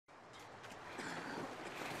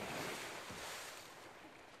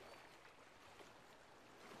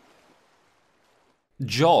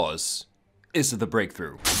Jaws is the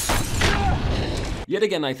breakthrough. Yet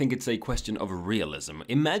again, I think it's a question of realism.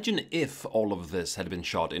 Imagine if all of this had been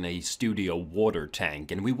shot in a studio water tank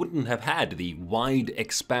and we wouldn't have had the wide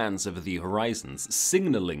expanse of the horizons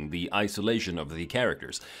signaling the isolation of the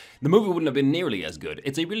characters. The movie wouldn't have been nearly as good.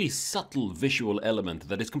 It's a really subtle visual element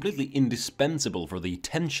that is completely indispensable for the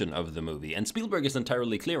tension of the movie, and Spielberg is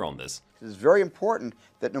entirely clear on this. It is very important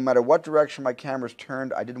that no matter what direction my camera's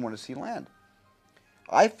turned, I didn't want to see land.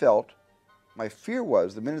 I felt, my fear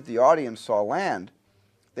was, the minute the audience saw land,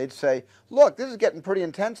 they'd say, look, this is getting pretty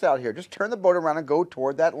intense out here. Just turn the boat around and go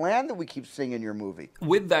toward that land that we keep seeing in your movie.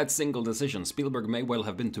 With that single decision, Spielberg may well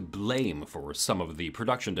have been to blame for some of the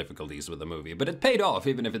production difficulties with the movie, but it paid off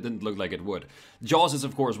even if it didn't look like it would. Jaws is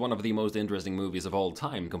of course one of the most interesting movies of all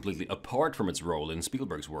time, completely apart from its role in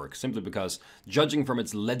Spielberg's work, simply because, judging from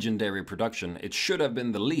its legendary production, it should have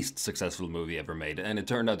been the least successful movie ever made, and it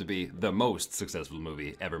turned out to be the most successful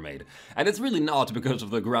movie ever made. And it's really not because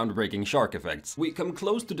of the groundbreaking shark effects. We come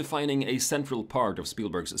close to defining a central part of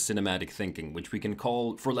Spielberg's cinematic thinking, which we can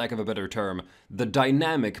call, for lack of a better term, the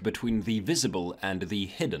dynamic between the visible and the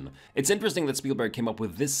hidden. It's interesting that Spielberg came up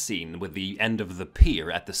with this scene with the end of the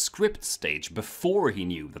pier at the script stage before he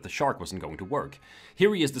knew that the shark wasn't going to work.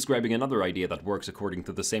 Here he is describing another idea that works according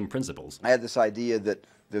to the same principles. I had this idea that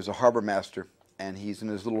there's a harbor master and he's in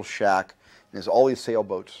his little shack and there's all these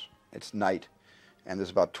sailboats. It's night and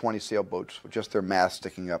there's about 20 sailboats with just their masts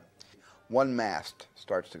sticking up. One mast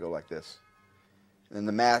starts to go like this, and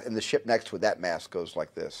then the ship next to it, that mast goes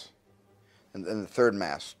like this, and then the third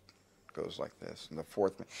mast goes like this, and the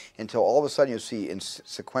fourth, until all of a sudden you see in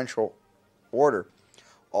sequential order,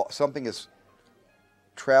 something is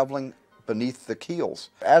traveling beneath the keels.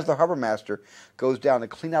 As the harbor master goes down to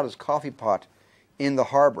clean out his coffee pot in the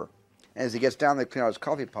harbor, and as he gets down to clean out his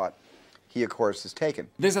coffee pot, he, of course, is taken.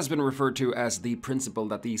 This has been referred to as the principle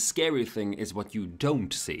that the scary thing is what you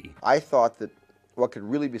don't see. I thought that what could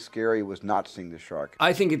really be scary was not seeing the shark.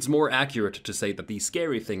 I think it's more accurate to say that the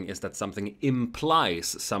scary thing is that something implies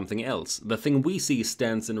something else. The thing we see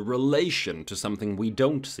stands in relation to something we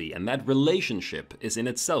don't see, and that relationship is in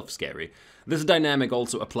itself scary. This dynamic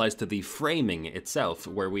also applies to the framing itself,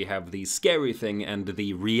 where we have the scary thing and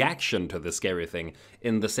the reaction to the scary thing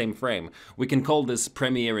in the same frame. We can call this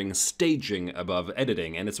premiering staging above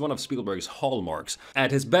editing, and it's one of Spielberg's hallmarks. At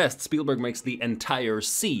his best, Spielberg makes the entire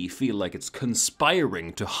sea feel like it's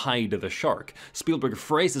conspiring to hide the shark. Spielberg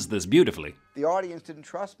phrases this beautifully. The audience didn't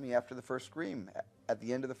trust me after the first scream at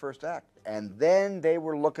the end of the first act. And then they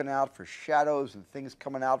were looking out for shadows and things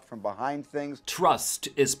coming out from behind things. Trust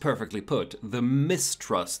is perfectly put. The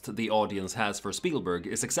mistrust the audience has for Spielberg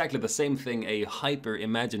is exactly the same thing a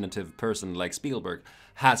hyper-imaginative person like Spielberg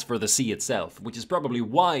has for the sea itself, which is probably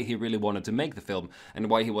why he really wanted to make the film and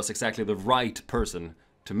why he was exactly the right person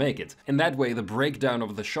to make it. In that way, the breakdown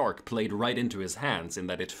of the shark played right into his hands in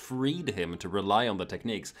that it freed him to rely on the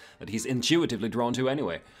techniques that he's intuitively drawn to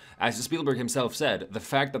anyway. As Spielberg himself said, the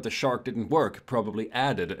fact that the shark didn't work probably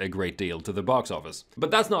added a great deal to the box office.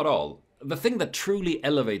 But that's not all. The thing that truly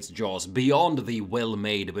elevates Jaws beyond the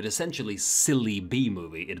well-made but essentially silly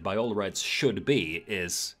B-movie it by all rights should be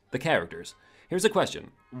is the characters. Here's a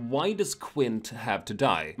question. Why does Quint have to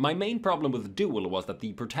die? My main problem with Duel was that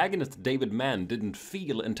the protagonist David Mann didn't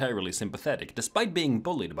feel entirely sympathetic, despite being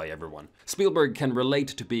bullied by everyone. Spielberg can relate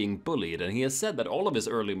to being bullied, and he has said that all of his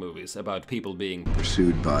early movies about people being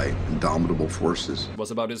pursued by indomitable forces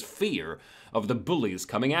was about his fear of the bullies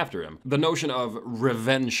coming after him. The notion of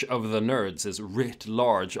revenge of the nerds is writ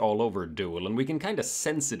large all over Duel, and we can kind of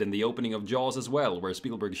sense it in the opening of Jaws as well, where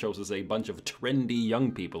Spielberg shows us a bunch of trendy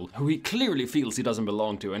young people who he clearly feels he doesn't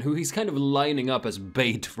belong to, and who he's kind of lining up as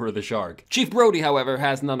bait for the shark. Chief Brody, however,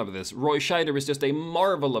 has none of this. Roy Scheider is just a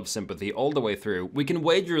marvel of sympathy all the way through. We can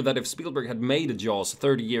wager that if Spielberg had made Jaws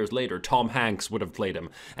 30 years later, Tom Hanks would have played him.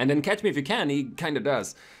 And in Catch Me If You Can, he kinda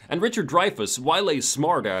does. And Richard Dreyfus, while a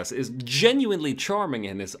smartass, is genuinely charming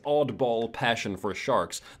in his oddball passion for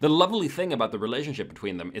sharks. The lovely thing about the relationship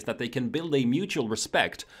between them is that they can build a mutual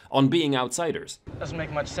respect on being outsiders. Doesn't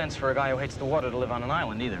make much sense for a guy who hates the water to live on an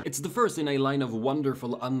island either. It's the first in a line of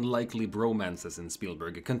wonderful, unlikely bromances in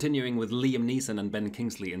Spielberg, continuing with Liam Neeson and Ben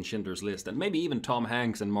Kingsley in Schindler's List, and maybe even Tom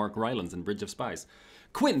Hanks and Mark Rylance in Bridge of Spies.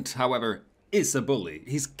 Quint, however, is a bully.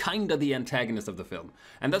 He's kinda the antagonist of the film,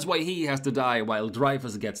 and that's why he has to die while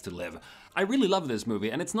Dreyfus gets to live. I really love this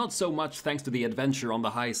movie, and it's not so much thanks to the adventure on the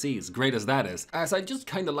high seas, great as that is, as I just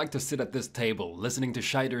kinda like to sit at this table, listening to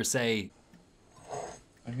Scheider say,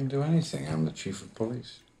 I can do anything, I'm the chief of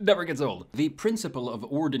police. Never gets old. The principle of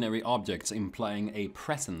ordinary objects implying a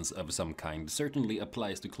presence of some kind certainly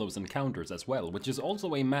applies to Close Encounters as well, which is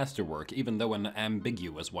also a masterwork, even though an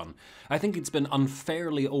ambiguous one. I think it's been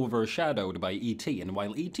unfairly overshadowed by E.T., and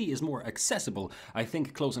while E.T. is more accessible, I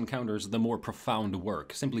think Close Encounters the more profound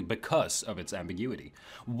work, simply because of its ambiguity.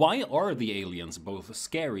 Why are the aliens both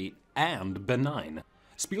scary and benign?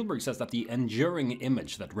 Spielberg says that the enduring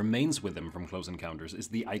image that remains with him from Close Encounters is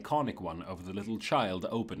the iconic one of the little child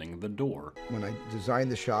opening the door. When I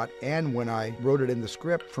designed the shot and when I wrote it in the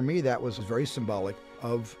script, for me that was very symbolic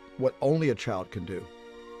of what only a child can do,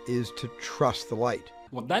 is to trust the light.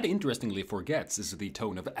 What that interestingly forgets is the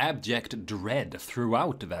tone of abject dread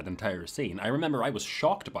throughout that entire scene. I remember I was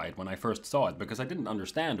shocked by it when I first saw it, because I didn't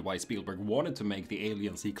understand why Spielberg wanted to make the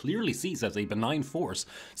aliens he clearly sees as a benign force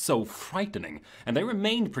so frightening. And they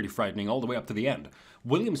remained pretty frightening all the way up to the end.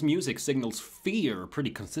 Williams' music signals fear pretty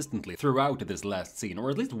consistently throughout this last scene, or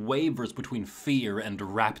at least wavers between fear and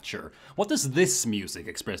rapture. What does this music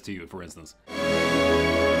express to you, for instance?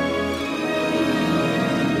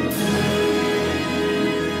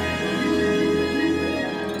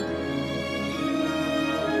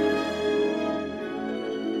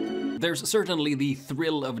 There's certainly the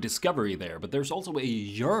thrill of discovery there, but there's also a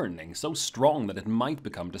yearning so strong that it might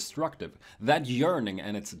become destructive. That yearning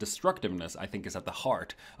and its destructiveness, I think, is at the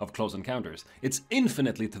heart of Close Encounters. It's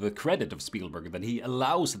infinitely to the credit of Spielberg that he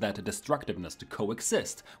allows that destructiveness to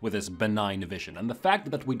coexist with his benign vision, and the fact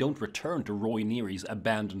that we don't return to Roy Neary's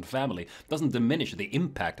abandoned family doesn't diminish the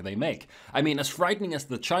impact they make. I mean, as frightening as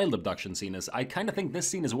the child abduction scene is, I kinda think this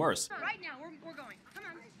scene is worse. Right now, we're going. Come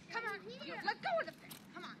on. Come on. Let go of the thing.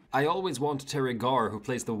 Come on. I always want Terry Garr, who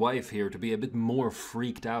plays the wife here, to be a bit more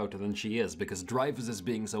freaked out than she is, because Dreyfus is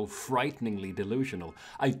being so frighteningly delusional.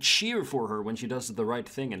 I cheer for her when she does the right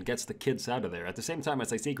thing and gets the kids out of there, at the same time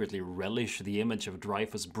as I secretly relish the image of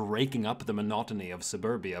Dreyfus breaking up the monotony of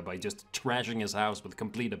suburbia by just trashing his house with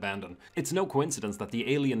complete abandon. It's no coincidence that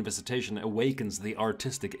the alien visitation awakens the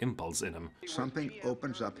artistic impulse in him. Something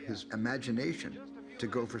opens up his imagination to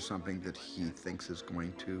go for something that he thinks is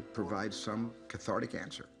going to provide some cathartic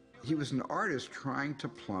answer. He was an artist trying to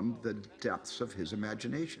plumb the depths of his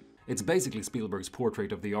imagination. It's basically Spielberg's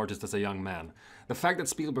portrait of the artist as a young man. The fact that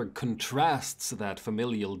Spielberg contrasts that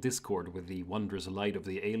familial discord with the wondrous light of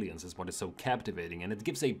the aliens is what is so captivating, and it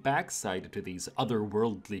gives a backside to these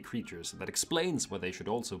otherworldly creatures that explains why they should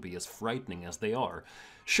also be as frightening as they are.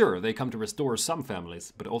 Sure, they come to restore some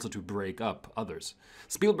families, but also to break up others.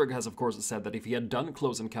 Spielberg has of course said that if he had done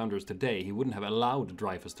Close Encounters today, he wouldn't have allowed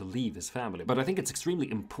Dreyfus to leave his family, but I think it's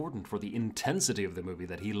extremely important for the intensity of the movie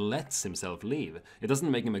that he lets himself leave. It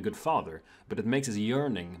doesn't make him a good father, but it makes his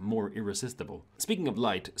yearning more irresistible. Speaking of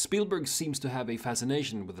light, Spielberg seems to have a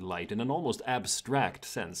fascination with light in an almost abstract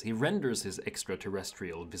sense. He renders his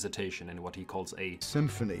extraterrestrial visitation in what he calls a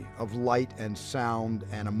symphony of light and sound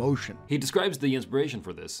and emotion. He describes the inspiration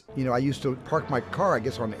for this. You know, I used to park my car, I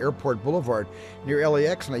guess, on Airport Boulevard near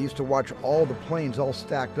LAX, and I used to watch all the planes all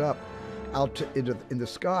stacked up out in the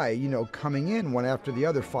sky, you know, coming in one after the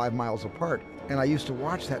other 5 miles apart. And I used to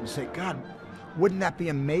watch that and say, God, wouldn't that be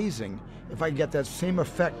amazing if I could get that same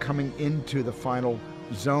effect coming into the final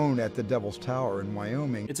zone at the Devil's Tower in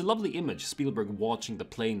Wyoming. It's a lovely image, Spielberg watching the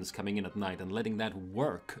planes coming in at night and letting that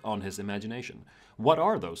work on his imagination. What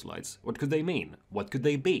are those lights? What could they mean? What could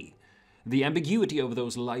they be? The ambiguity of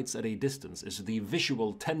those lights at a distance is the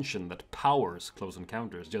visual tension that powers Close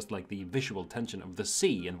Encounters, just like the visual tension of the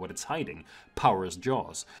sea and what it's hiding powers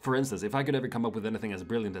Jaws. For instance, if I could ever come up with anything as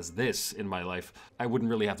brilliant as this in my life, I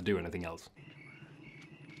wouldn't really have to do anything else.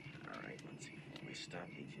 All right, let's see. We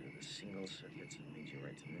stopped each of the single circuits and lead you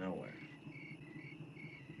right to nowhere.